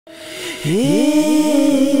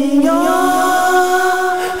In your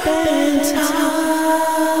penthouse.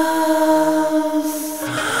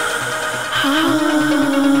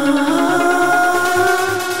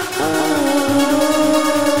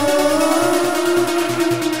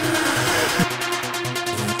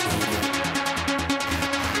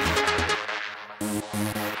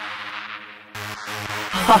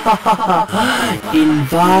 In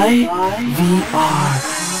VR,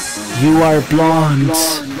 you are blonde,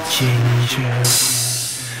 ginger.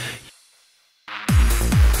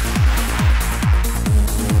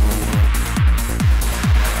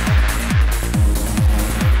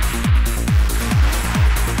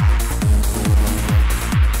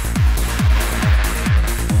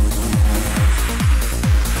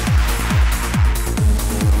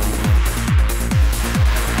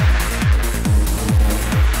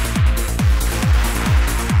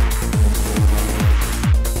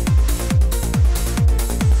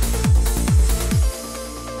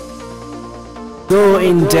 Go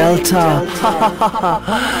in Delta,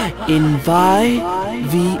 in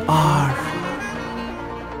VR.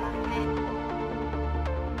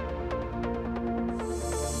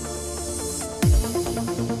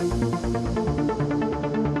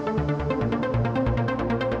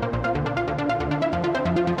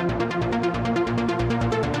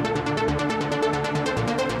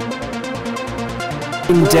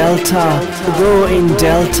 In Delta, go in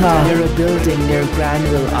Delta. Near a building near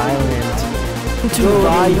Granville Island. To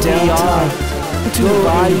buy Delta, to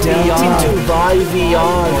buy Delta, to buy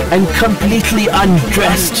VR, and completely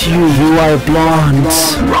undressed you. You are blonde,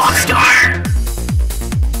 rockstar.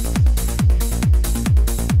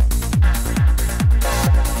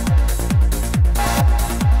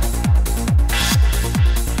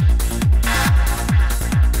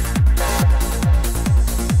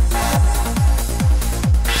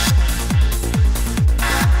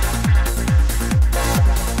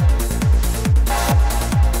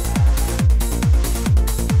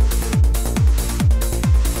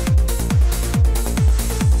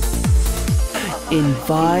 In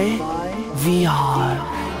VR,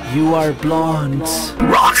 you are blonde,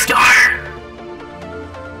 rockstar.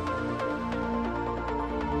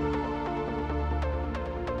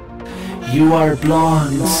 You are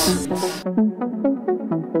blonde.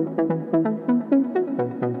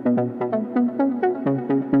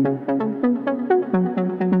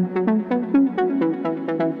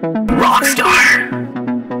 Rockstar.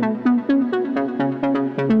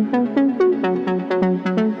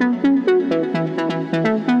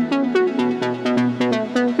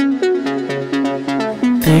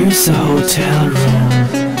 There's a hotel room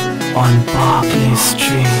on Poppy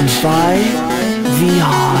Street. By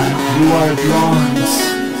VR, you are blonde.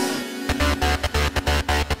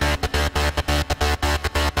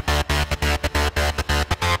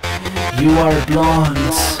 You are blonde.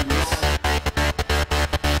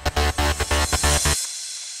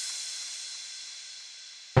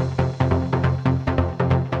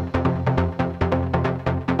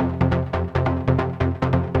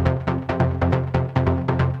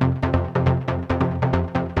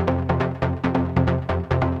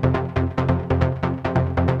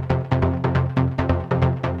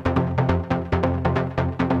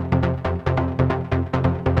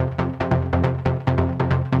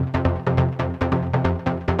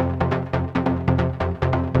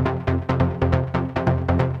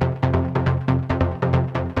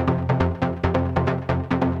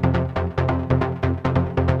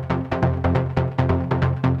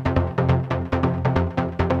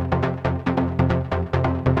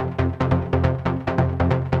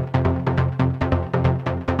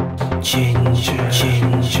 Ginger,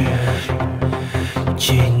 ginger,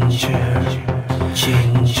 ginger,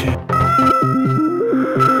 ginger,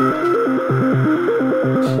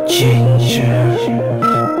 ginger.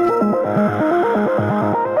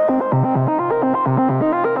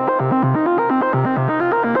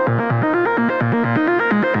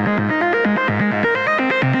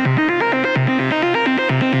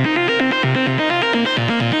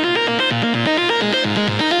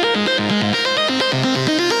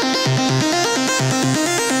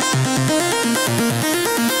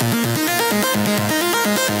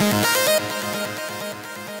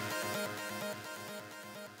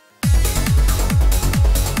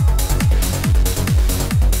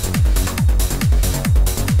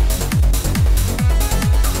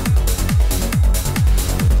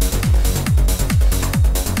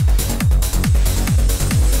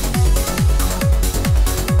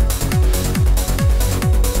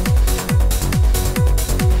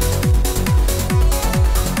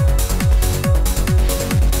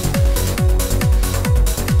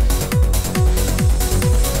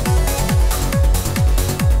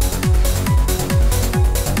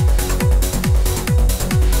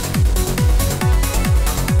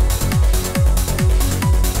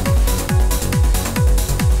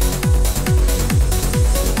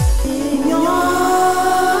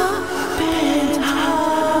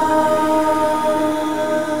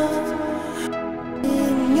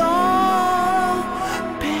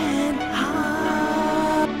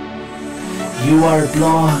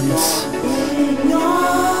 blondes in your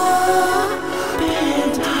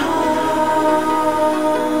penthouse.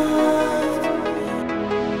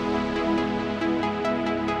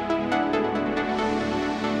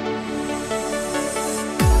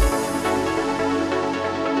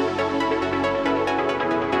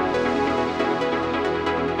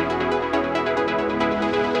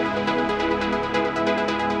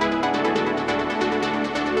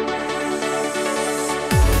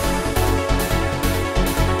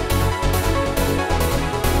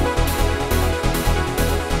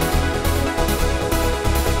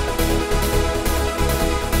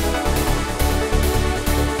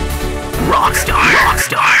 Rockstar,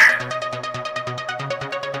 rockstar.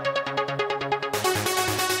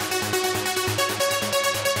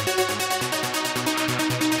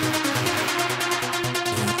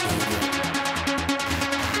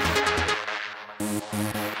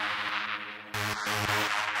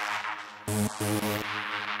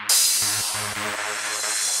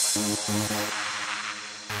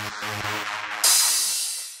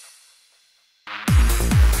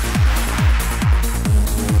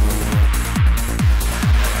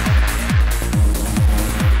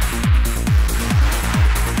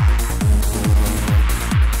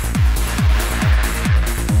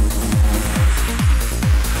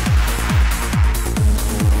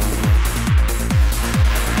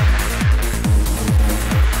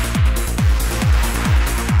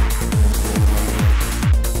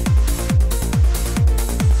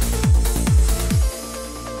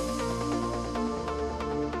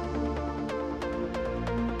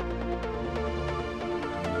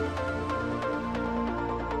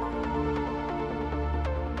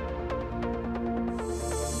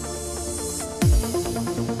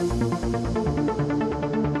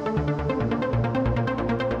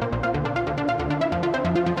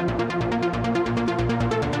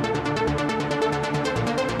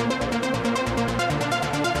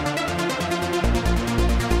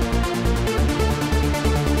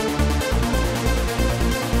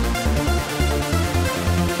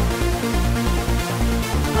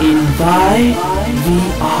 In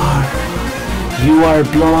VR, you are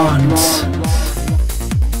blondes.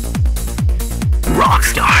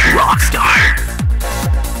 Rockstar, rockstar.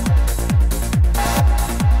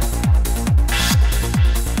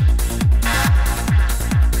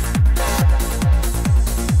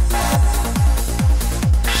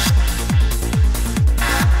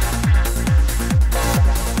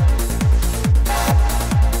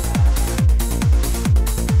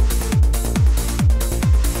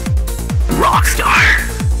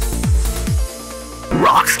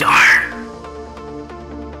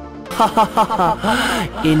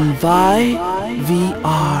 In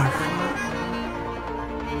VR.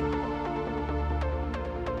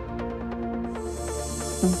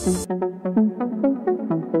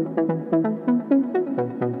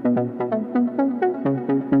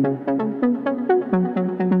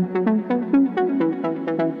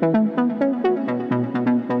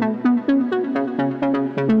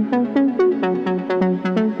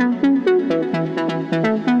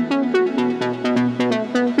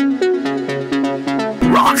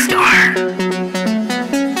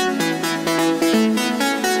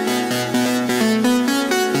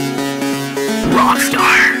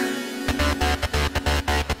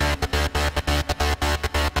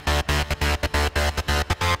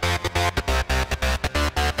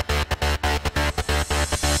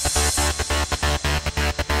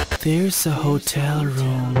 There's a hotel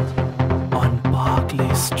room on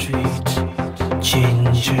Barclay Street.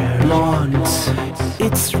 Ginger blondes.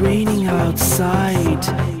 It's raining outside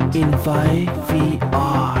in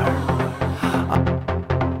VR.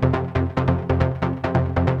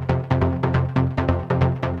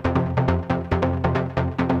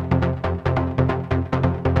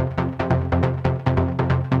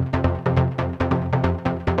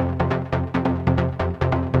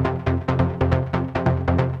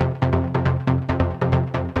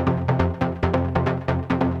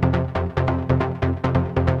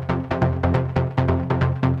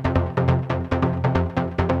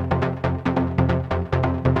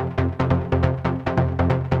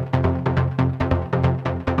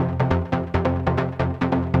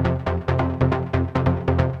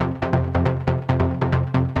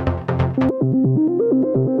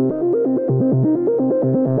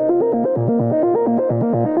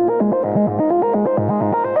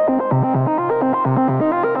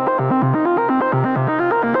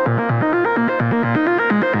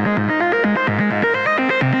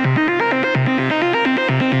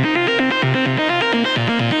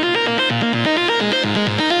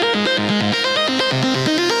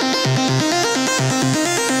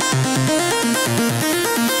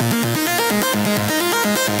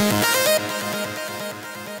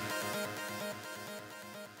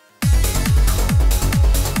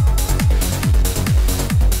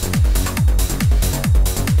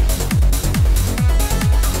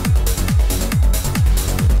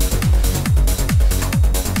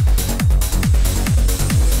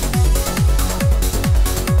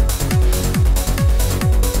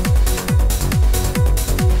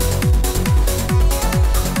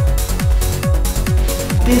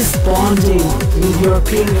 This bonding with your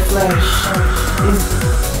pink flesh is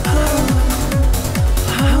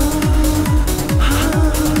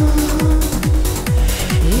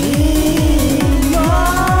in your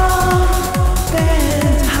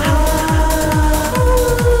penthouse,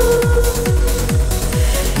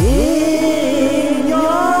 in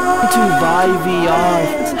your to buy VR.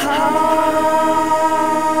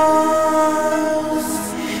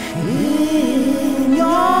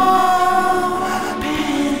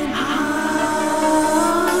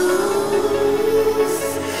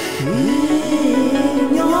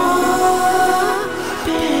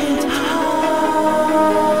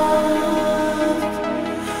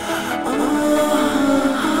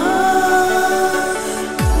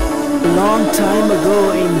 Long time ago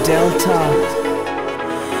in Delta,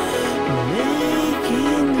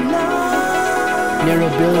 making love near a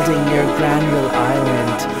building near Granville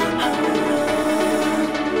Island.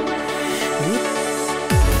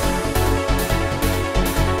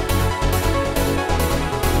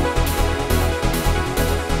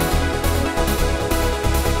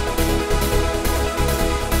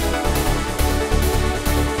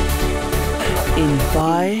 In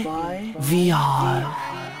by VR.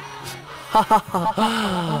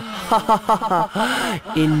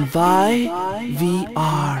 In by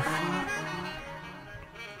VR.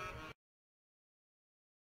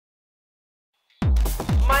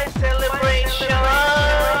 My celebration,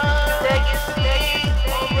 legacy,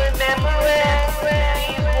 remembrance,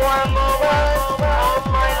 these warm moments of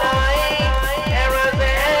my life, eras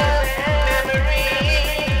and memory.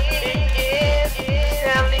 It is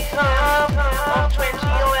Stanley Cup of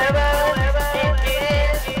 2011. It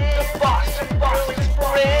is the Boston Bruins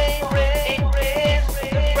parade. It is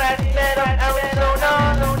the Bradford of Arizona.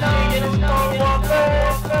 It is Paul Walker.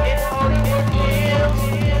 It's Hollywood Hills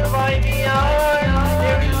by VR.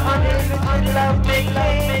 There is unlimited love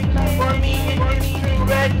making for me. It is true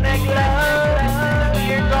redneck love.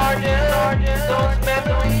 Beer garden, those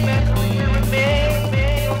memories will remain.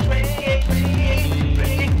 2018,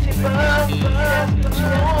 predictable. Yes, the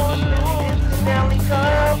truth. It is the Stanley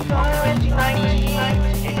Cup of 2019.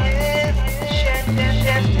 It is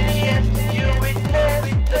destiny. You witness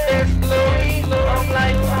the best glory of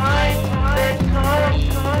lifetime. Then come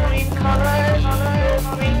green colors, those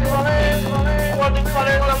green colors, what the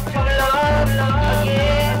colors of love.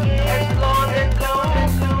 Again, as long and long,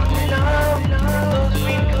 love. Those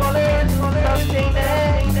green colors,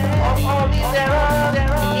 sustaining of all these eras,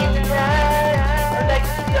 intact,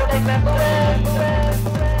 legacy of remembrance.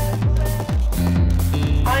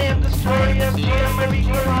 I am the story of Marie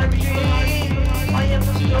Karachi. I am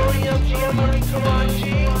the story of Marie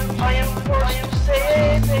Karachi. I am forced to say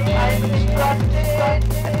it. I am instructed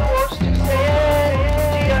and forced to say it.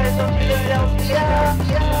 The eyes of Philadelphia.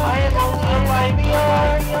 I am only a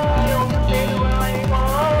YBR. The only place where I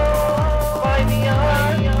belong. YBR.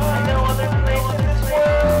 And no other place in this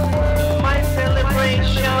world. My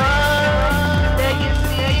celebration,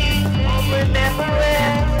 legacy,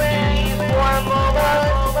 remembrance, these warm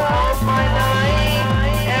moments of my life,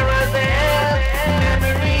 eras and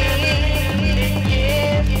memory. It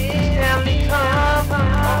is Stanley Cup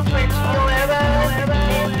of 2011.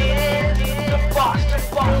 It is the Boston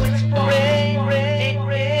Bruins parade. It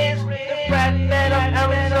is the Bradford of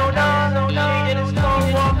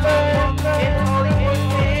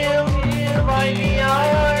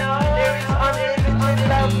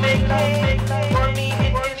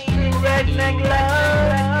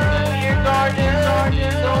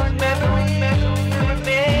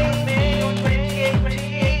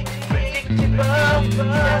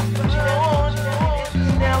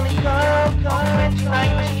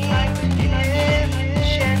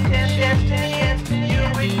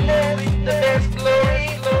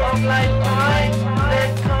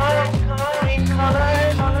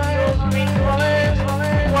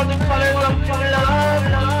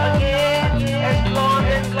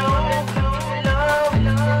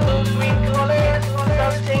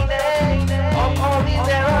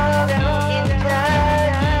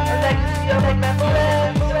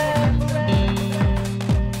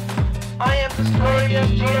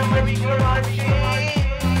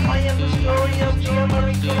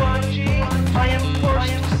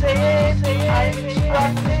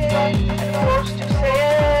forced to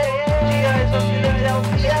say, GIs of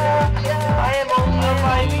Philadelphia, I am only a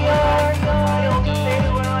 5 I only stay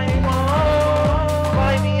where I belong.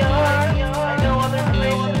 5 I know other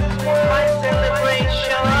places for my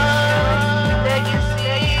celebration.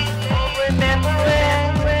 Legacy,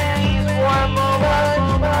 remembering these warm moments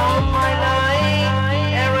of my life.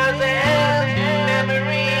 Eras and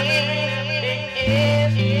memories. It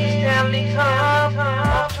is Stanley Cup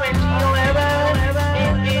of 2011.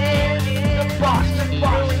 It is the Boston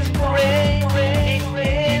Bruins parade. It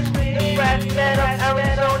is the Bradford of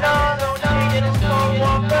Arizona. Shaded in Stone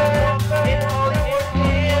Walker. In Hollywood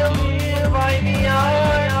Hills. IVR.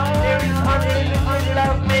 There is unlimited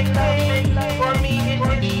love making. For me it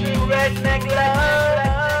is true redneck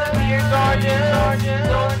love. Beer garden.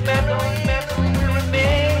 Those memories will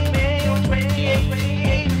remain.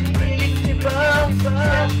 2018. Predictable.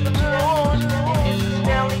 Saskatoon. It is the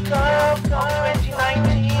Stanley Cup of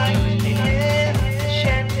 2019. It is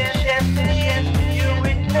Shanty. You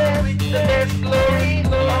witness the best glory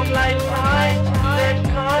of lifetime. Then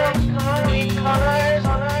comes green colors.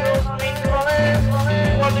 Those green colors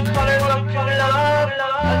were the colors of true love.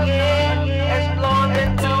 Again, as blonde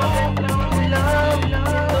and blue love.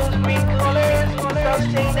 Those green colors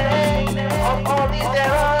sustaining of all these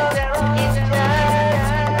eras.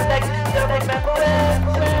 Intact, the legacy of remembrance.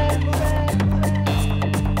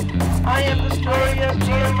 I am the story of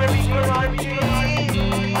Marie Karachi.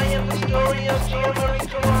 I am the story of Marie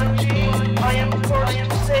Karachi. I am forced to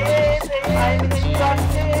say it. I am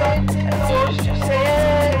instructed and forced to say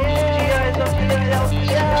it. GIs of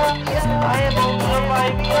Philadelphia. I am only a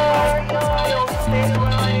 5 I only stay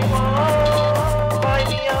where I want. 5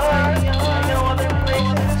 I know other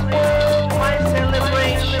places for my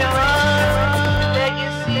celebration.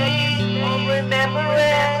 Legacy of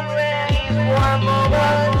remembrance. These warm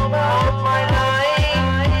moments of my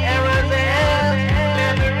life. Eras and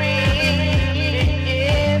memories. It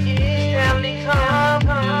is Stanley Cup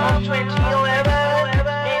of 2011.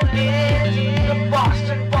 It is the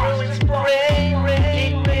Boston Bruins parade.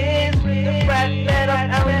 It is the Bradford of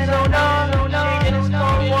Arizona. Shaded in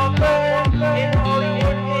Stone Walker. In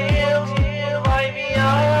Hollywood Hills.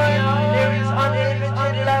 IVR. There is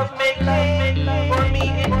unlimited love making. For me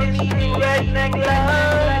it is true redneck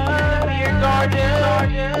love. Beer garden.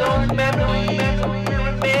 Those memories will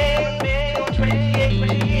remain.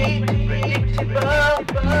 2018. Predictable.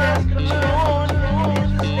 Saskatoon. It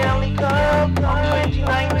is the Stanley Cup of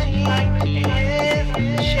 2019. It is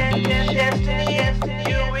the Shanty destiny.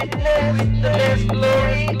 You witness the best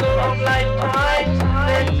glory of lifetime.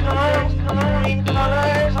 Then comes green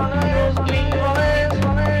colors. Those green colors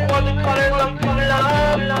were the colors of true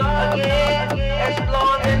love. Again, as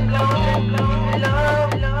blonde and blue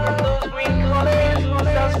love. Those green colors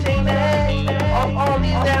sustaining of all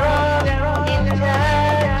these eras.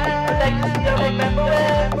 Intact, the legacy of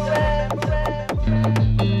remembrance.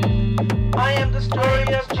 I am the story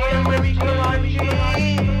of Marie Karachi.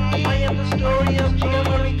 I am the story of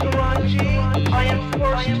Marie Karachi. I am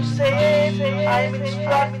forced to say it. I am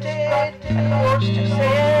instructed and forced to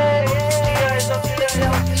say it. GIs of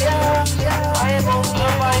Philadelphia. I am only a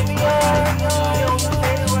 5 I only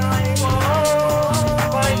stay where I want.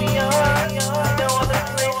 5 I know other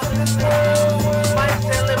places for my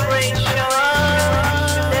celebration.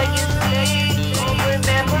 Legacy of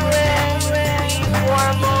remembrance. These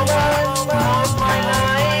warm moments of my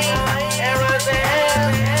life. Eras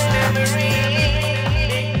and memories.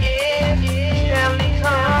 It is Stanley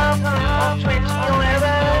Cup of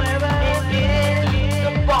 2011. It is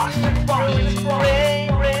the Boston Bruins parade.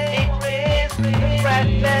 It is the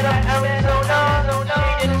Bradford of Arizona.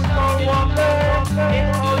 Shaded in Stone Walker. In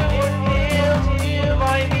Hollywood Hills.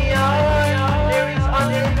 IVR. There is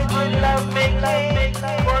unlimited love making.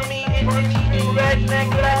 For me it is true redneck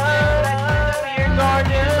love. Beer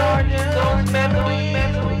garden. Those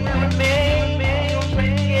memories will remain.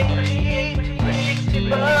 2018.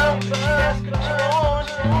 Predictable. Saskatoon.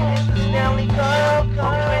 It is the Stanley Cup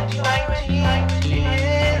of 2019.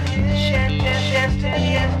 It is the Shanty.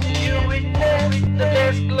 You witness the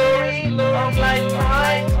best glory of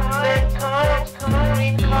lifetime. Then comes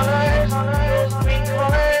green colors. Those green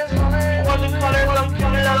colors were the colors of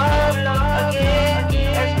true love. Again,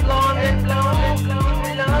 as blonde and blue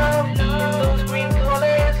love. Those green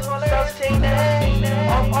colors sustaining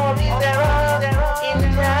of all these eras.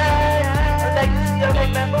 Intact, a legacy of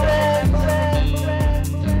remembrance.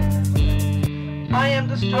 I am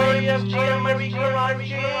the story of Marie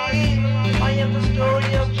Karachi. I am the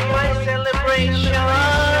story of my celebration.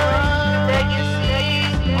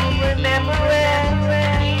 Legacy of remembrance.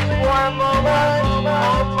 These warm moments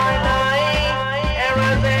of my life.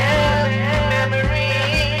 Eras and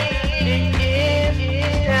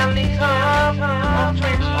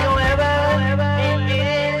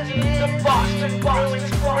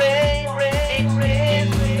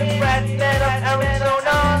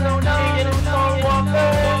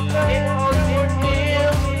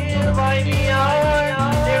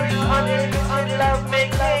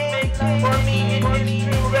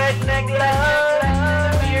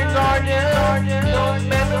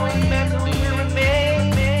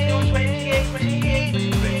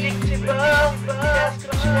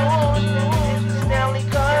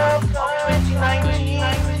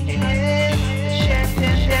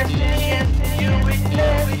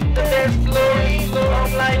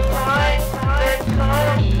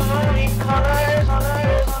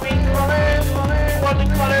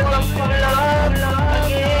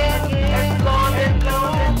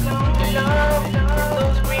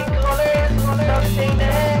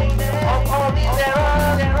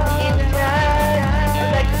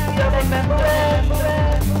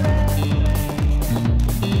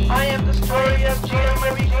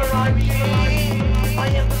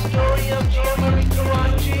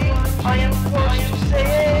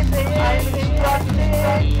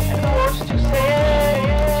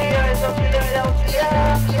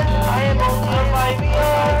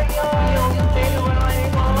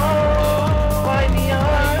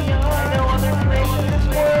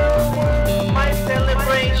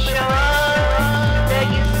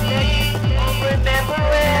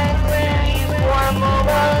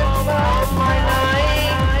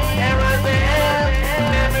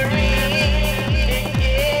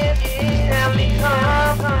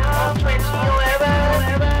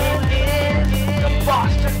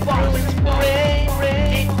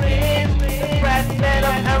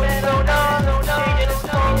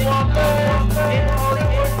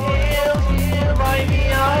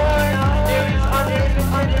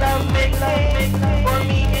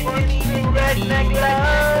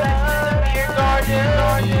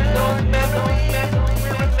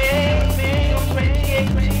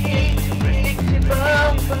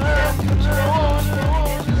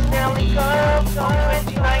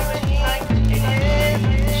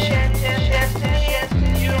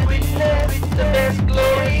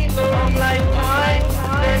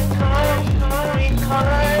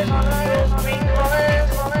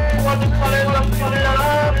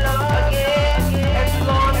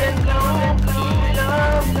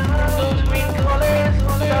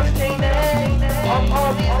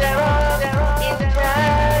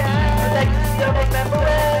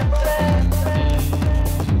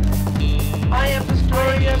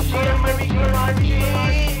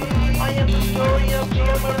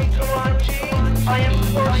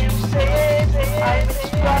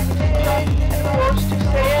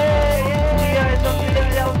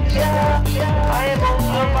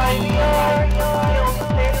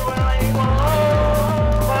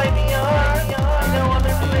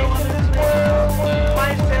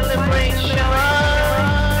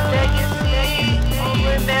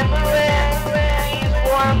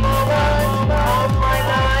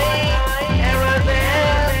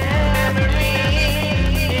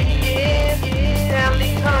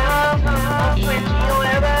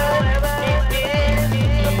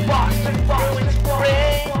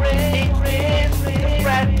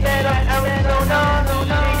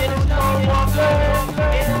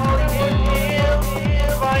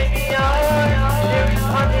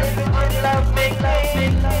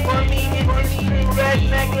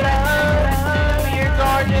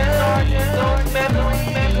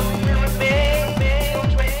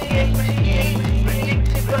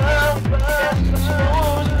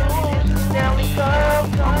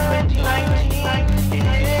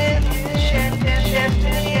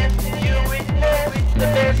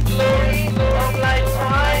best glory of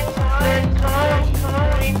lifetime. Then come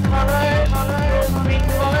green colors, those green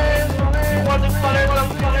colors, watercolors of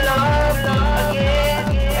love. Again,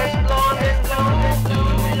 as blonde and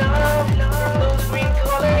blue love. Those green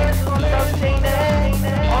colors, sustaining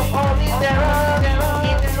of all these eras,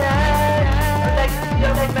 intact, legacy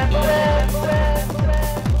of remembrance.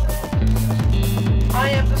 I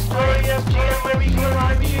am the story of Jean-Marie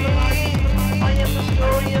Karachi. I am the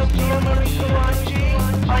story of Jean-Marie Karachi.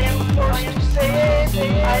 I am forced to say it.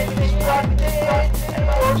 I am instructed and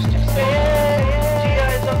forced to say it. Gia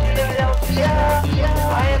is of Philadelphia.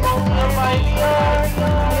 I am only a 5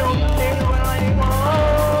 the only place where I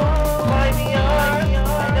belong. 5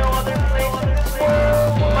 I know other place in this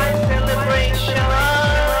world. My celebration,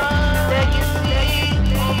 legacy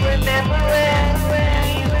of remembrance.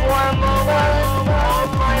 These warm moments of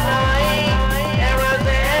my life, eras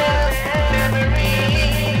and memories.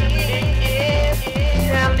 It is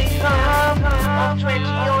Stanley Cup of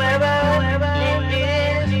 2011. It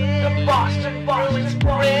is the Boston Bruins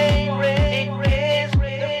parade. It is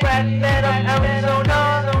the Brad Pitt of Arizona.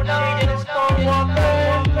 Shaded as Paul Walker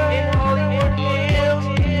in Hollywood Hills.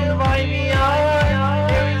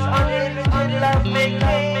 There is unlimited love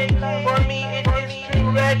making. For me, it is true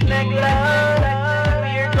redneck love.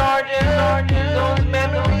 Beer garden, those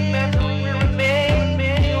memories will remain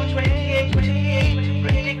till 2018.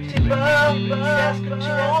 Predictable,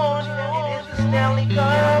 Saskatoon. It is the Stanley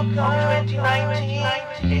Cup of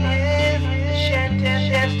 2019. It is the Shantan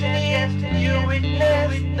destiny. You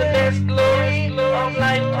witness the best glory of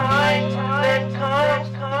lifetime. Then comes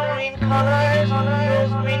green colors,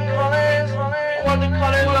 those green colors,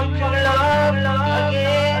 watercolors of true love.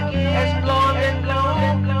 Again, as blonde and blue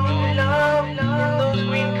love. Those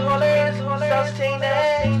green colors,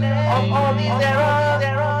 sustaining of all these eras,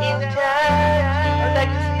 intact, a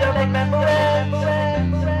legacy of remembrance.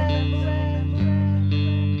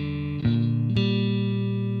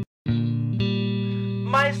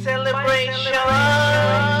 My celebration,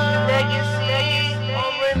 legacy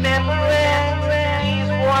of remembrance. These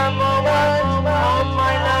warm moments of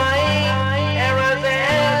my life, eras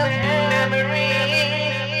and memories.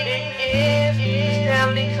 It is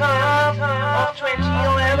Stanley Cup of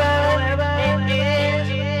 2011. It is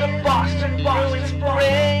the Boston Bruins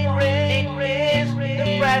parade. It is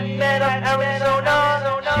the Brad Pitt of Arizona.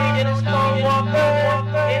 Shaded as Paul Walker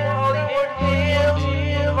in Hollywood Hills.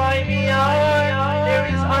 There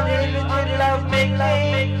is unlimited love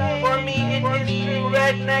making. For me, it is true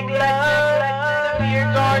redneck love. The beer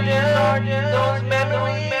garden, those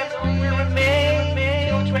memories will remain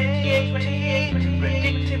till 2018.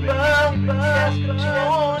 Predictable,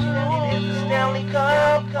 Saskatoon. It is the Stanley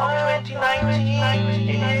Cup of 2019.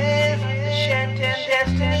 It is the Shantan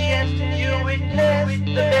destiny. You witness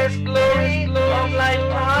the best glory of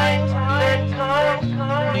lifetime. Then comes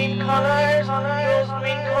green colors, those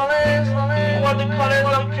green colors, watercolors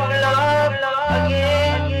of true love.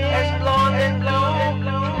 Again, as blonde and blue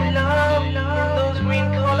love. Those green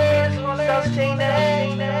colors,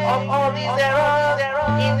 sustaining of all these eras,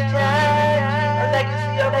 intact, a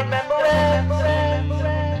legacy of remembrance.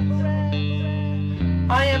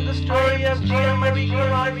 I am the story of Jean-Marie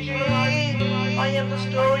Karachi. I am the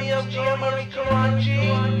story of Jean-Marie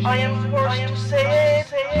Karachi. I am forced to say it.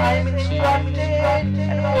 I am instructed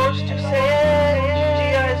and forced to say it.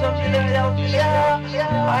 Gia is of Philadelphia.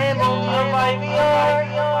 I am only a 5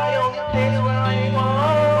 the only place where I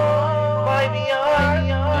belong. 5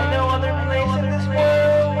 I know other place in this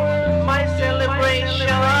world. My celebration,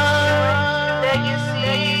 legacy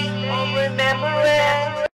of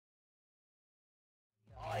remembrance.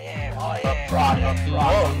 A product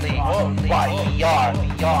only YVR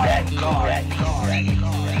that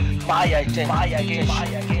my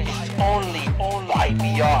identification is only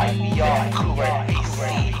YVR Vancouver, BC.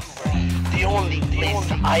 The only place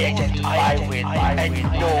I identify with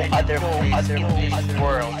and no other place in this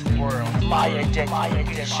world. My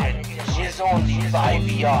identification is only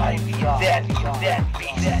YVR that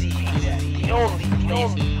BC. The only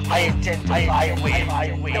place I identify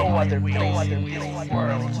with no other place in this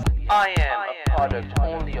world. I am a product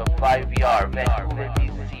only of YVR Vancouver,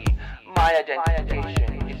 BC. My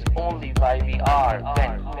identification is only YVR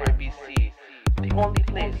Vancouver, BC. The only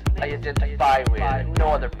place I identify with, no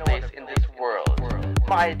other place in this world.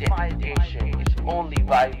 My identification is only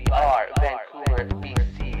YVR Vancouver,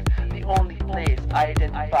 BC. The only place I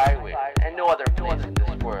identify with, and no other place in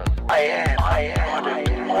this world. I am a product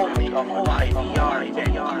only of YVR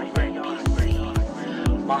Vancouver,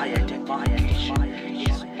 BC. My identification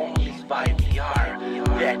is only YVR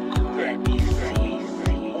Vancouver, BC.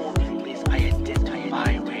 The only place I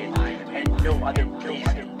identify with, and no other place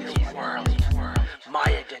in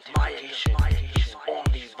My location is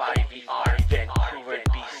only YVR Vancouver,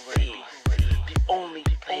 BC. The only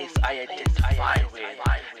place I identify with,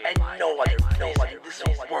 and no other place in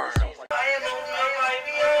this world. I am only on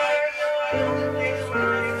YVR, the only place where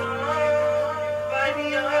I belong.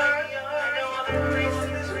 YVR, no other place in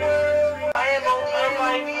this world. I am only on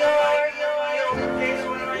YVR, the only place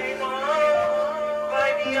where I belong.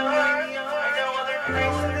 YVR, no other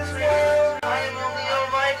place in this world. I am only on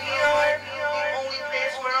YVR, the only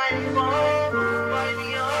place where I belong.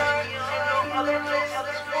 YVR, no other place in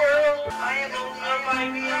this world. I am only on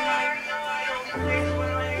YVR, the only place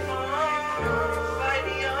where I belong.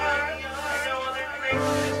 YVR, no other place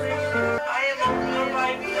in this world. I am only on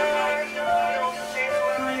YVR, the only place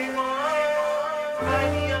where I belong.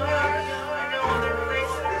 YVR, no other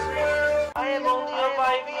place in this world. I am only on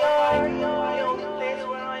YVR, the only place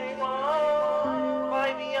where I belong.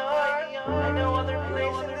 YVR, no other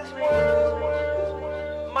place in this world.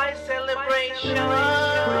 My celebration,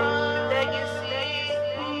 legacy,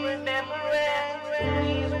 remembrance,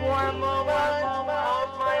 these warm moments of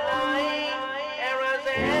my life, eras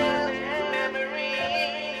and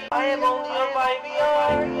memories. I am only on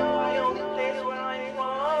YVR, the only place where I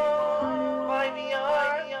belong.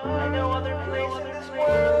 YVR, no other place in this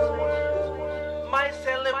world. My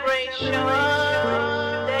celebration,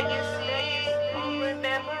 legacy,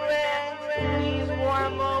 remembrance, these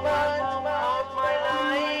warm moments of my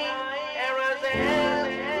life, eras and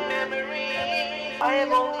memories. I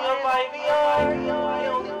am only on YVR, the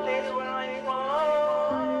only place where I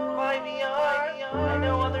belong. YVR,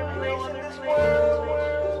 no other place in this world.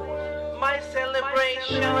 My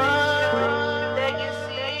celebration,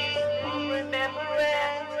 legacy,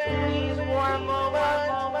 remembrance, these warm moments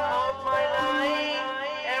of my life,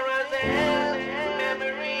 eras and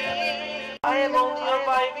memories. I am only on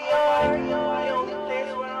YVR, the only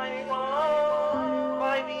place where I belong.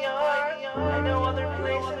 YVR, no other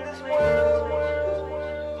place in this world.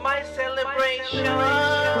 My celebration,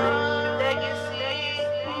 legacy,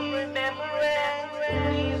 remembrance,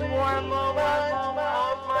 these warm moments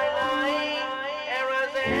of my life,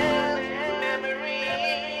 eras and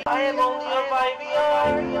memories. I am only on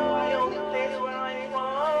YVR, the only place where I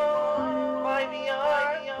belong.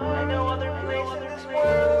 YVR, no other place in this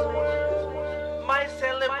world. My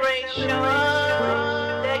celebration,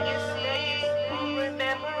 legacy,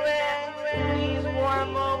 remembrance, these warm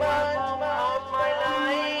moments of my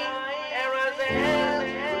life, eras and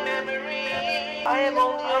memories. I am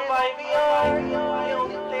only on YVR, the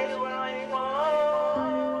only place where I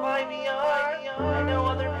belong. YVR, no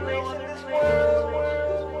other place in this world.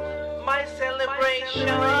 My celebration,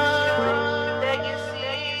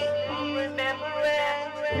 legacy,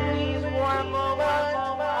 remembrance, these warm moments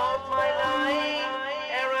of my life,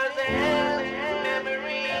 eras and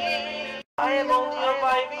memories. I am only on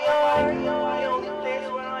YVR, the only place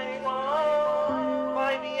where I belong.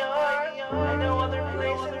 YVR, no other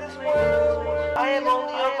place in this world. I am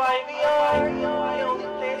only on YVR, the only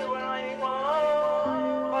place where I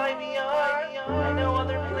belong. YVR, no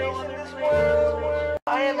other place in this world.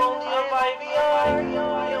 I am only on YVR, the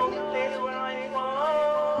only place where I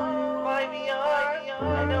belong. YVR,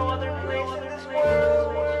 no other place in this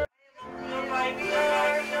world.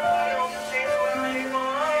 YVR, the only place where I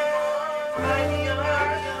belong. YVR,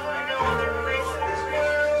 no other place in this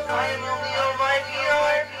world. I am only on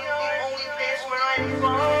YVR, the only place where I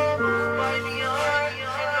belong. YVR,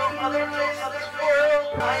 no other place in this world.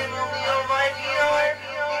 I am only on YVR,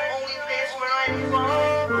 the only place where I belong.